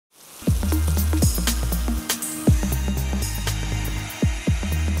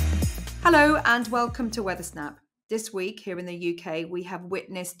Hello and welcome to Weather Snap. This week here in the UK, we have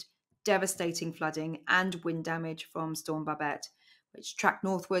witnessed devastating flooding and wind damage from Storm Babet, which tracked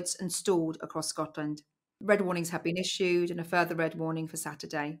northwards and stalled across Scotland. Red warnings have been issued and a further red warning for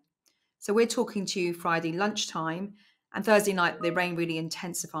Saturday. So we're talking to you Friday lunchtime, and Thursday night the rain really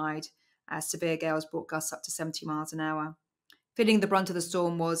intensified as severe gales brought gusts up to 70 miles an hour. Feeling the brunt of the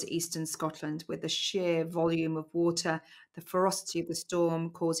storm was eastern Scotland, with the sheer volume of water, the ferocity of the storm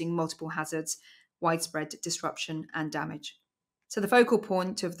causing multiple hazards, widespread disruption and damage. So the focal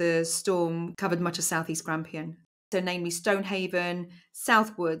point of the storm covered much of southeast Grampian, so namely Stonehaven,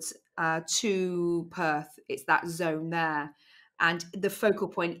 southwards to Perth. It's that zone there. And the focal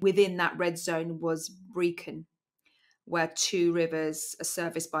point within that red zone was Deakin, where two rivers are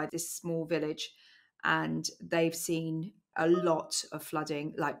serviced by this small village, and they've seen a lot of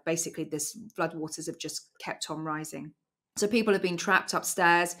flooding. Like basically, this floodwaters have just kept on rising. So people have been trapped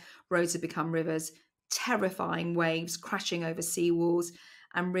upstairs, roads have become rivers, terrifying waves crashing over seawalls,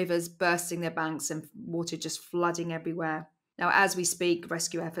 and rivers bursting their banks and water just flooding everywhere. Now, as we speak,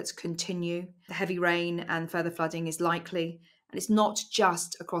 rescue efforts continue. The heavy rain and further flooding is likely. And it's not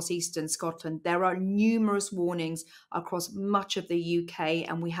just across eastern Scotland. There are numerous warnings across much of the UK,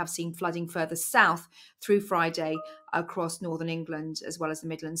 and we have seen flooding further south through Friday across northern England as well as the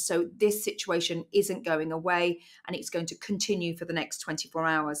Midlands. So this situation isn't going away, and it's going to continue for the next 24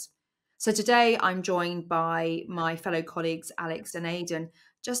 hours. So today I'm joined by my fellow colleagues, Alex and Aidan,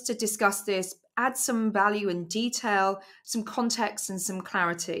 just to discuss this, add some value and detail, some context and some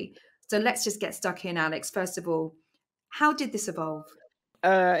clarity. So let's just get stuck in, Alex. First of all, how did this evolve?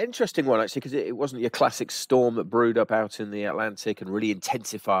 Interesting one actually, because it wasn't your classic storm that brewed up out in the Atlantic and really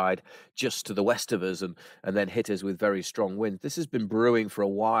intensified just to the west of us and then hit us with very strong winds. This has been brewing for a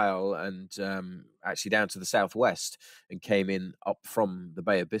while and actually down to the southwest and came in up from the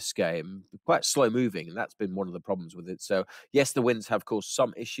Bay of Biscay and quite slow moving, and that's been one of the problems with it. So yes, the winds have caused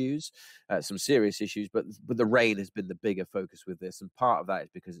some issues, some serious issues, but the rain has been the bigger focus with this, and part of that is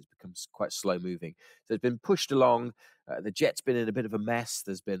because it's become quite slow moving. So it's been pushed along. The jet's been in a bit of a mess.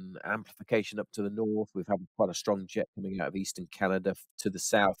 There's been amplification up to the north. We've had quite a strong jet coming out of eastern Canada to the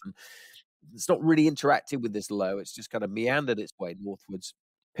south, and it's not really interacted with this low. It's just kind of meandered its way northwards,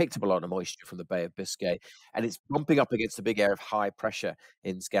 picked up a lot of moisture from the Bay of Biscay, and it's bumping up against the big area of high pressure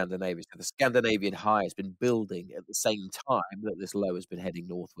in Scandinavia. So the Scandinavian high has been building at the same time that this low has been heading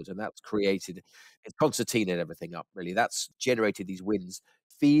northwards, and that's created it's concertinaed everything up, really. That's generated these winds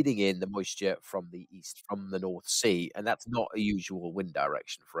feeding in the moisture from the east, from the North Sea, and that's not a usual wind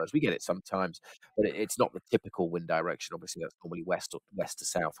direction for us. We get it sometimes, but it's not the typical wind direction. Obviously, that's normally west to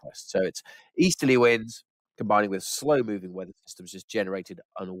southwest. So it's easterly winds combining with slow-moving weather systems just generated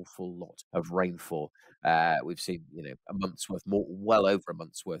an awful lot of rainfall. We've seen, a month's worth, well over a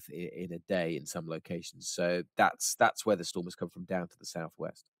month's worth in a day in some locations. So that's where the storm has come from, down to the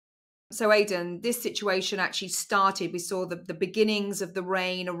southwest. So, Aidan, this situation actually started. We saw the beginnings of the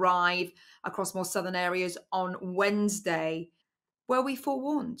rain arrive across more southern areas on Wednesday. Were we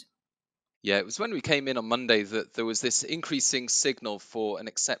forewarned? Yeah, it was when we came in on Monday that there was this increasing signal for an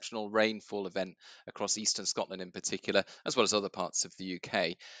exceptional rainfall event across eastern Scotland in particular, as well as other parts of the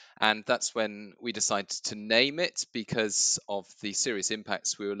UK. And that's when we decided to name it because of the serious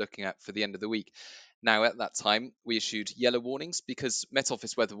impacts we were looking at for the end of the week. Now, at that time, we issued yellow warnings because Met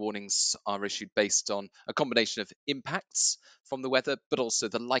Office weather warnings are issued based on a combination of impacts from the weather, but also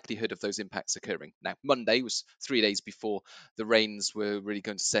the likelihood of those impacts occurring. Now, Monday was 3 days before the rains were really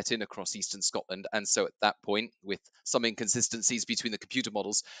going to set in across eastern Scotland. And so at that point, with some inconsistencies between the computer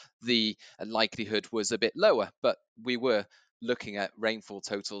models, the likelihood was a bit lower. But we were looking at rainfall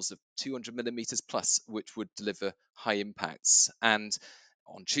totals of 200 millimeters plus, which would deliver high impacts. And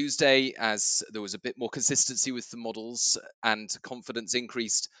on Tuesday, as there was a bit more consistency with the models and confidence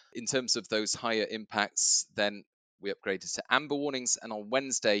increased in terms of those higher impacts, then we upgraded to amber warnings. And on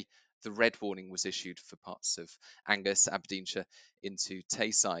Wednesday, the red warning was issued for parts of Angus, Aberdeenshire into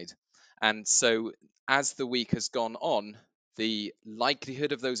Tayside. And so as the week has gone on, the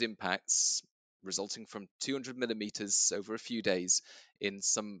likelihood of those impacts resulting from 200 millimeters over a few days in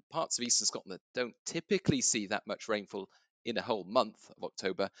some parts of eastern Scotland that don't typically see that much rainfall in a whole month of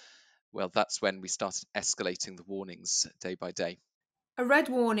October, well, that's when we started escalating the warnings day by day. A red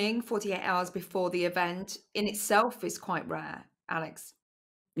warning 48 hours before the event in itself is quite rare, Alex.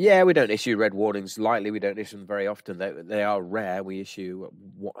 Yeah, we don't issue red warnings lightly. We don't issue them very often. They are rare. We issue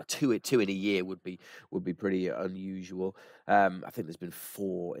two in a year would be pretty unusual. I think there's been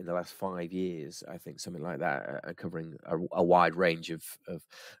 4 in the last 5 years. I think something like that, covering a wide range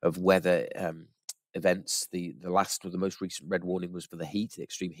of weather events. The last, or the most recent red warning was for the heat, the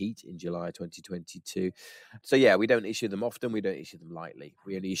extreme heat in July 2022. So yeah, we don't issue them often. We don't issue them lightly.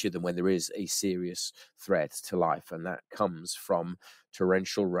 We only issue them when there is a serious threat to life, and that comes from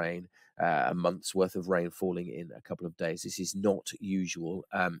torrential rain, a month's worth of rain falling in a couple of days. This is not usual.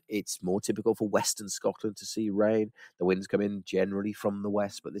 It's more typical for Western Scotland to see rain. The winds come in generally from the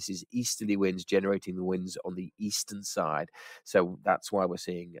west, but this is easterly winds generating the winds on the eastern side. So that's why we're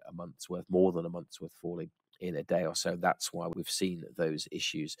seeing a month's worth, more than a month's worth falling in a day or so. That's why we've seen those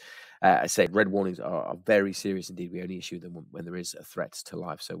issues. I say red warnings are very serious indeed. We only issue them when there is a threat to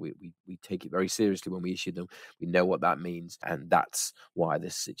life. So we take it very seriously when we issue them. We know what that means, and that's why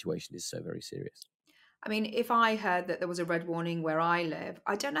this situation is so very serious. I mean, if I heard that there was a red warning where I live,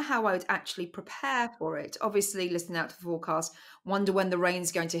 I don't know how I would actually prepare for it. Obviously, listen out to the forecast, wonder when the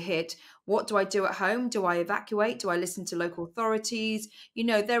rain's going to hit. What do I do at home? Do I evacuate? Do I listen to local authorities? You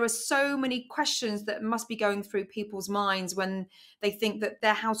know, there are so many questions that must be going through people's minds when they think that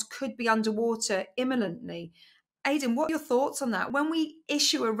their house could be underwater imminently. Aidan, what are your thoughts on that? When we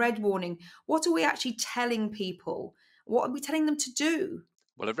issue a red warning, what are we actually telling people? What are we telling them to do?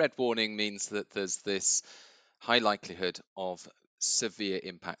 Well, a red warning means that there's this high likelihood of severe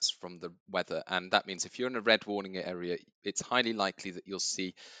impacts from the weather. And that means if you're in a red warning area, it's highly likely that you'll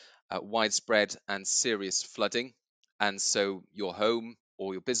see widespread and serious flooding. And so your home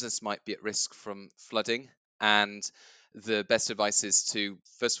or your business might be at risk from flooding. And the best advice is to,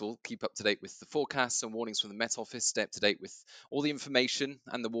 first of all, keep up to date with the forecasts and warnings from the Met Office, stay up to date with all the information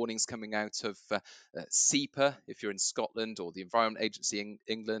and the warnings coming out of SEPA if you're in Scotland, or the Environment Agency in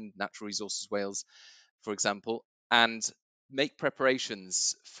England, Natural Resources Wales, for example, and make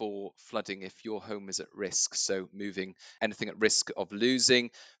preparations for flooding if your home is at risk. So moving anything at risk of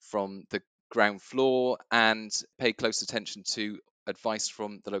losing from the ground floor, and pay close attention to advice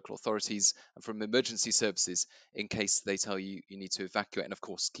from the local authorities and from emergency services in case they tell you you need to evacuate. And of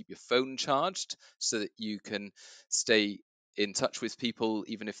course, keep your phone charged so that you can stay in touch with people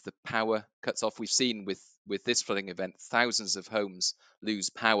even if the power cuts off. We've seen with this flooding event, thousands of homes lose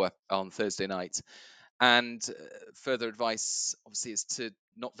power on Thursday night. And further advice, obviously, is to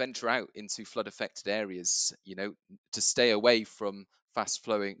not venture out into flood affected areas, to stay away from fast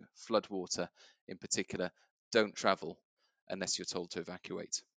flowing floodwater in particular. Don't travel unless you're told to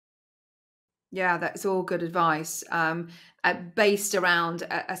evacuate. Yeah, that's all good advice. Based around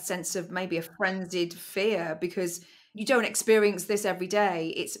a sense of maybe a frenzied fear, because you don't experience this every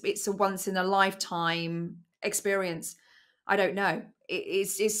day. It's a once in a lifetime experience. I don't know.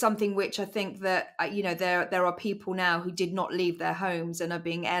 It's something which I think that there are people now who did not leave their homes and are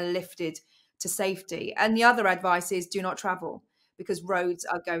being airlifted to safety. And the other advice is do not travel, because roads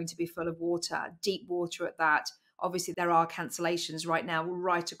are going to be full of water, deep water at that. Obviously, there are cancellations right now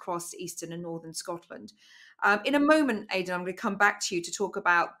right across eastern and northern Scotland. In a moment, Aidan, I'm going to come back to you to talk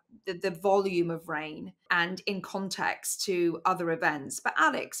about the volume of rain and in context to other events. But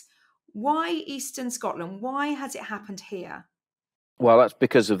Alex, why eastern Scotland? Why has it happened here? Well, that's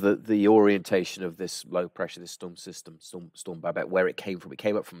because of the orientation of this low pressure, this storm system, storm Babet, where it came from. It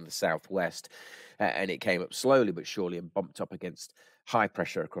came up from the southwest, and it came up slowly but surely and bumped up against high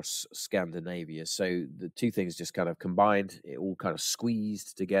pressure across Scandinavia. So the two things just kind of combined. It all kind of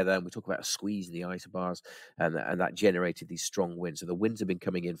squeezed together, and we talk about a squeeze in the isobars, and that generated these strong winds. So the winds have been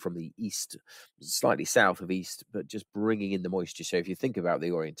coming in from the east, slightly south of east, but just bringing in the moisture. So if you think about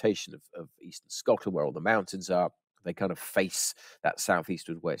the orientation of eastern Scotland, where all the mountains are, they kind of face that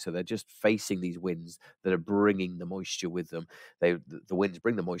southeastward way. So they're just facing these winds that are bringing the moisture with them. The winds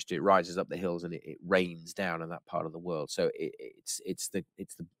bring the moisture, it rises up the hills, and it rains down in that part of the world. So it's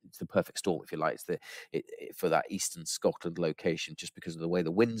the perfect storm, if you like. For that eastern Scotland location, just because of the way the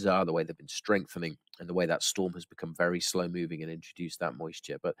winds are, the way they've been strengthening, and the way that storm has become very slow moving and introduced that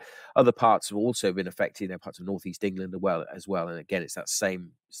moisture. But other parts have also been affected, parts of northeast England as well. And again, it's that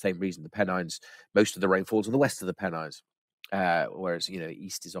same reason. The Pennines, most of the rain falls on the west of the Pennines. Whereas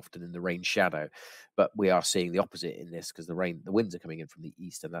east is often in the rain shadow, but we are seeing the opposite in this, because the winds are coming in from the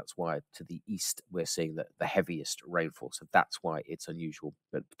east, and that's why to the east we're seeing the heaviest rainfall. So that's why it's unusual,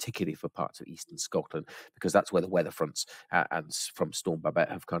 but particularly for parts of eastern Scotland, because that's where the weather fronts and from Storm Babet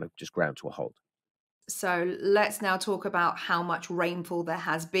have kind of just ground to a halt. So let's now talk about how much rainfall there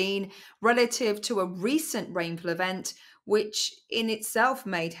has been relative to a recent rainfall event, which in itself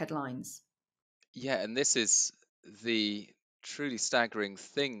made headlines. Yeah, and this is the truly staggering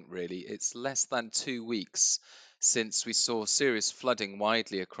thing, really. It's less than 2 weeks since we saw serious flooding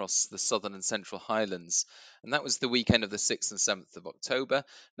widely across the southern and central Highlands, and that was the weekend of the 6th and 7th of October.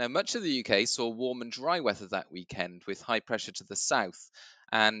 Now, much of the UK saw warm and dry weather that weekend with high pressure to the south,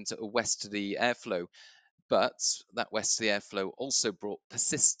 and a westerly airflow. But that westerly airflow also brought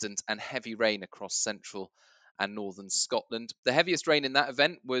persistent and heavy rain across central and northern Scotland. The heaviest rain in that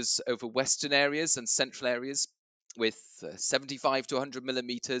event was over western areas and central areas, with 75 to 100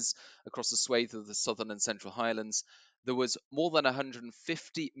 millimetres across the swathe of the southern and central Highlands. There was more than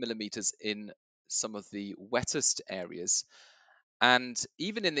 150 millimetres in some of the wettest areas. And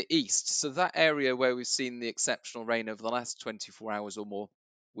even in the east, so that area where we've seen the exceptional rain over the last 24 hours or more,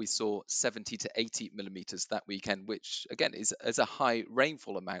 we saw 70 to 80 millimeters that weekend, which again is a high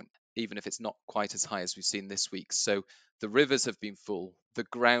rainfall amount, even if it's not quite as high as we've seen this week. So the rivers have been full, the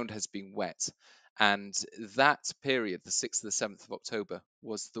ground has been wet, and that period, the 6th to the 7th of October,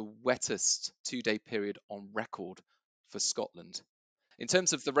 was the wettest 2-day period on record for Scotland. In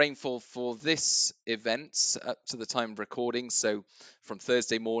terms of the rainfall for this event up to the time of recording, so from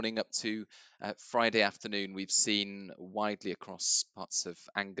Thursday morning up to Friday afternoon, we've seen widely across parts of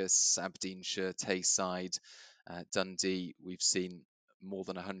Angus, Aberdeenshire, Tayside, Dundee, we've seen more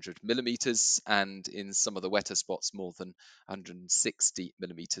than 100 millimetres, and in some of the wetter spots, more than 160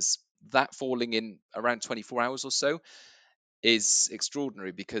 millimetres. That falling in around 24 hours or so is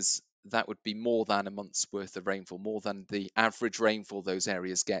extraordinary, because that would be more than a month's worth of rainfall, more than the average rainfall those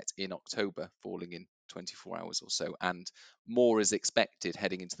areas get in October, falling in 24 hours or so. And more is expected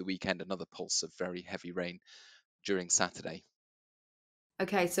heading into the weekend, another pulse of very heavy rain during Saturday.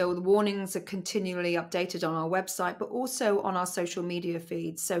 Okay, so the warnings are continually updated on our website, but also on our social media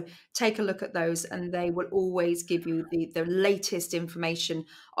feeds. So take a look at those, and they will always give you the latest information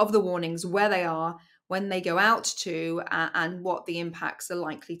of the warnings, where they are, when they go out to, and what the impacts are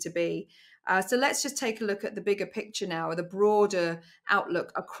likely to be. So let's just take a look at the bigger picture now, the broader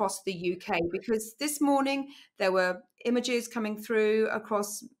outlook across the UK, because this morning there were images coming through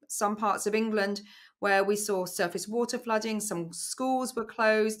across some parts of England where we saw surface water flooding, some schools were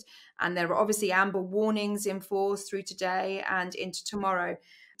closed, and there were obviously amber warnings in force through today and into tomorrow.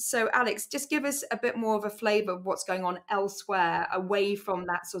 So, Alex, just give us a bit more of a flavour of what's going on elsewhere, away from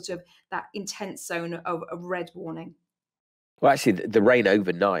that sort of that intense zone of a red warning. Well, actually, the rain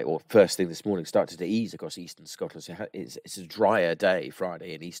overnight or first thing this morning started to ease across eastern Scotland. So it's a drier day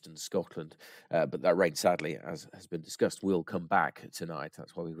Friday in eastern Scotland, but that rain, sadly, as has been discussed, will come back tonight.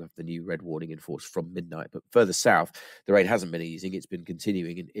 That's why we have the new red warning in force from midnight. But further south, the rain hasn't been easing; it's been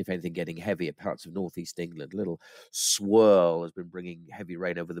continuing, and if anything, getting heavier. Parts of northeast England, a little swirl has been bringing heavy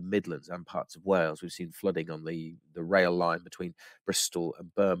rain over the Midlands and parts of Wales. We've seen flooding on the rail line between Bristol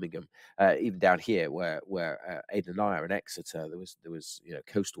and Birmingham. Even down here, where Aidan and I are in Exeter, there was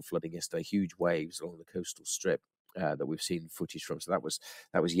coastal flooding yesterday, huge waves along the coastal strip. That we've seen footage from. So that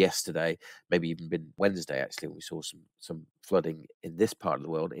was yesterday, maybe even been Wednesday actually, when we saw some flooding in this part of the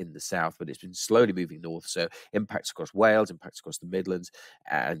world in the south, but it's been slowly moving north. So impacts across Wales, impacts across the Midlands,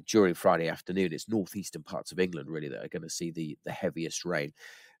 and during Friday afternoon, it's northeastern parts of England really that are going to see the heaviest rain.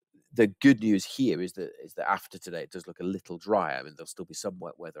 The good news here is that after today it does look a little drier. I mean, there'll still be some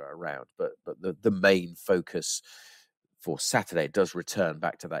wet weather around, but the main focus for Saturday does return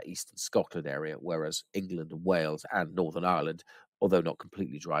back to that eastern Scotland area, whereas England and Wales and Northern Ireland, although not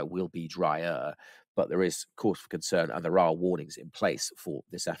completely dry, will be drier. But there is cause for concern, and there are warnings in place for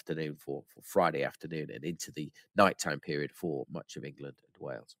this afternoon, for Friday afternoon and into the nighttime period for much of England and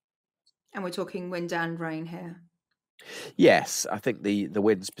Wales. And we're talking wind and rain here. Yes, I think the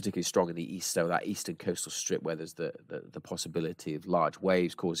wind's particularly strong in the east, so that eastern coastal strip where there's the possibility of large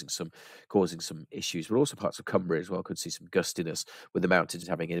waves causing some issues, but also parts of Cumbria as well could see some gustiness, with the mountains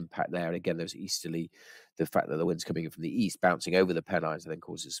having an impact there. And again, those easterly, the fact that the wind's coming in from the east, bouncing over the Pennines, and then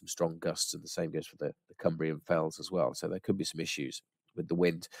causes some strong gusts, and the same goes for the Cumbrian fells as well. So there could be some issues with the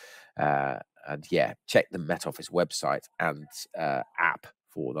wind. And yeah, check the Met Office website and app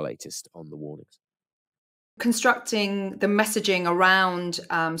for the latest on the warnings. Constructing the messaging around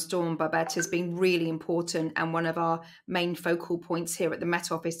Storm Babet has been really important, and one of our main focal points here at the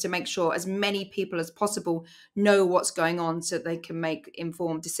Met Office, to make sure as many people as possible know what's going on so they can make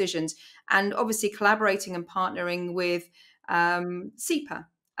informed decisions. And obviously collaborating and partnering with SEPA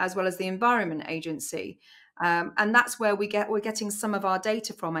as well as the Environment Agency. And that's where we're getting some of our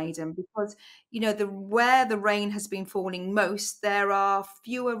data from, Aidan, because where the rain has been falling most, there are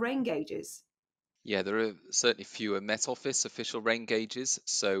fewer rain gauges. Yeah, there are certainly fewer Met Office official rain gauges.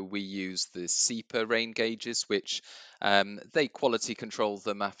 So we use the SEPA rain gauges, which they quality control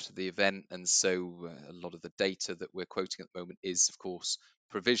them after the event. And so a lot of the data that we're quoting at the moment is, of course,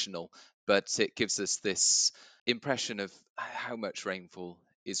 provisional, but it gives us this impression of how much rainfall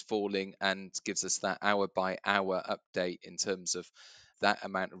is falling, and gives us that hour by hour update in terms of that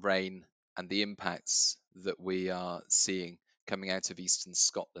amount of rain and the impacts that we are seeing coming out of eastern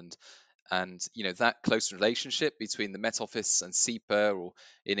Scotland. And that close relationship between the Met Office and SEPA, or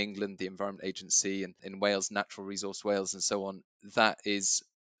in England the Environment Agency, and in Wales Natural Resource Wales, and so on, that is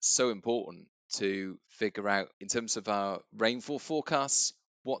so important to figure out in terms of our rainfall forecasts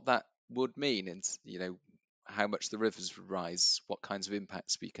what that would mean, and how much the rivers would rise, what kinds of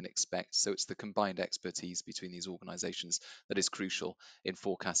impacts we can expect. So it's the combined expertise between these organisations that is crucial in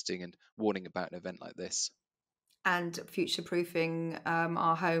forecasting and warning about an event like this. And future-proofing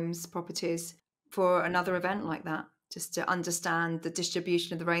our homes, properties for another event like that, just to understand the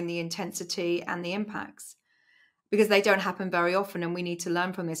distribution of the rain, the intensity and the impacts, because they don't happen very often, and we need to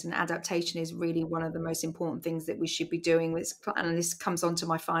learn from this. And adaptation is really one of the most important things that we should be doing. And this comes on to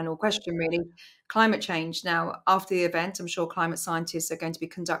my final question, really, climate change. Now, after the event, I'm sure climate scientists are going to be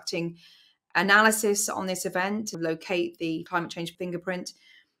conducting analysis on this event to locate the climate change fingerprint,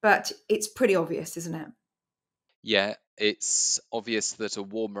 but it's pretty obvious, isn't it? Yeah, it's obvious that a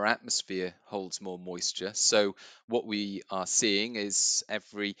warmer atmosphere holds more moisture. So, what we are seeing is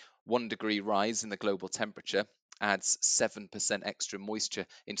every 1 degree rise in the global temperature adds 7% extra moisture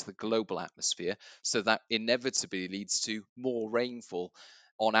into the global atmosphere. So, that inevitably leads to more rainfall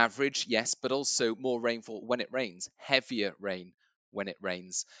on average, yes, but also more rainfall when it rains, heavier rain when it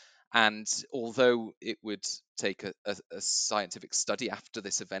rains. And although it would take a scientific study after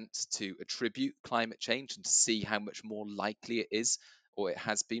this event to attribute climate change and to see how much more likely it is, or it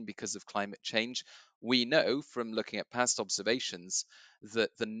has been because of climate change, we know from looking at past observations that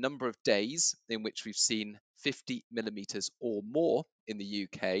the number of days in which we've seen 50 millimetres or more in the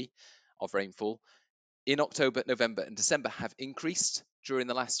UK of rainfall in October, November, and December have increased during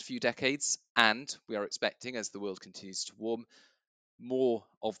the last few decades. And we are expecting, as the world continues to warm, more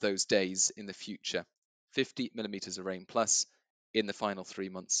of those days in the future. 50 millimetres of rain plus in the final 3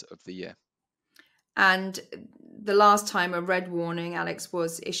 months of the year. And the last time a red warning, Alex,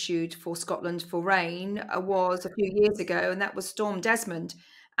 was issued for Scotland for rain was a few years ago, and that was Storm Desmond.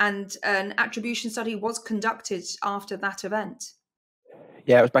 And an attribution study was conducted after that event.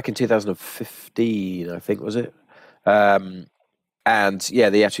 Yeah, it was back in 2015, I think, was it? And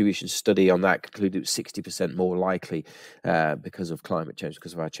yeah, the attribution study on that concluded it was 60% more likely because of climate change,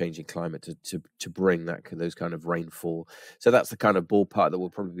 because of our changing climate, to bring those kind of rainfall. So that's the kind of ballpark that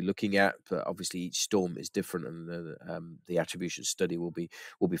we'll probably be looking at. But obviously, each storm is different, and the attribution study will be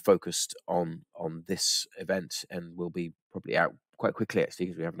focused on this event, and will be probably out quite quickly, actually,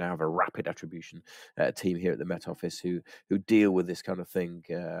 because we now have a rapid attribution team here at the Met Office who deal with this kind of thing,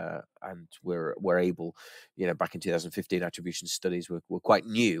 and we're able, back in 2015, attribution studies were quite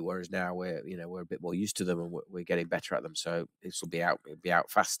new, whereas now we're a bit more used to them, and we're getting better at them. So this will be out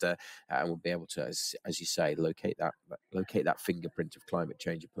faster, and we'll be able to, as you say, locate that fingerprint of climate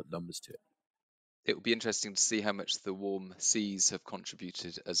change and put numbers to it. It will be interesting to see how much the warm seas have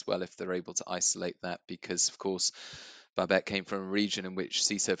contributed as well, if they're able to isolate that, because of course Babet came from a region in which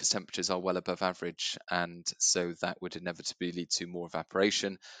sea surface temperatures are well above average, and so that would inevitably lead to more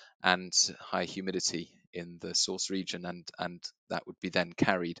evaporation and high humidity in the source region, and that would be then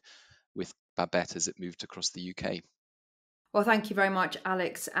carried with Babet as it moved across the UK. Well, thank you very much,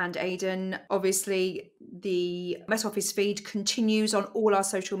 Alex and Aidan. Obviously, the Met Office feed continues on all our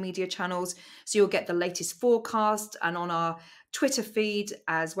social media channels, so you'll get the latest forecast, and on our Twitter feed,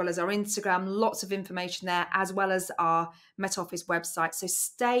 as well as our Instagram, lots of information there, as well as our Met Office website. So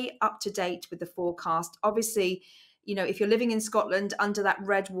stay up to date with the forecast. Obviously, if you're living in Scotland under that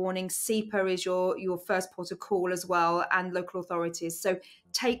red warning, SEPA is your first port of call as well, and local authorities. So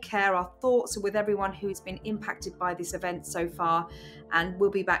take care. Our thoughts are with everyone who's been impacted by this event so far, and we'll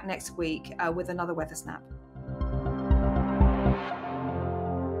be back next week with another Weather Snap.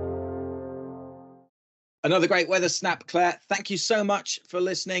 Another great Weather Snap, Claire. Thank you so much for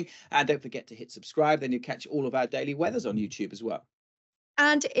listening. And don't forget to hit subscribe. Then you'll catch all of our daily weathers on YouTube as well.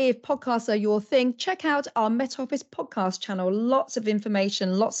 And if podcasts are your thing, check out our Met Office podcast channel. Lots of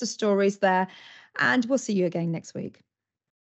information, lots of stories there. And we'll see you again next week.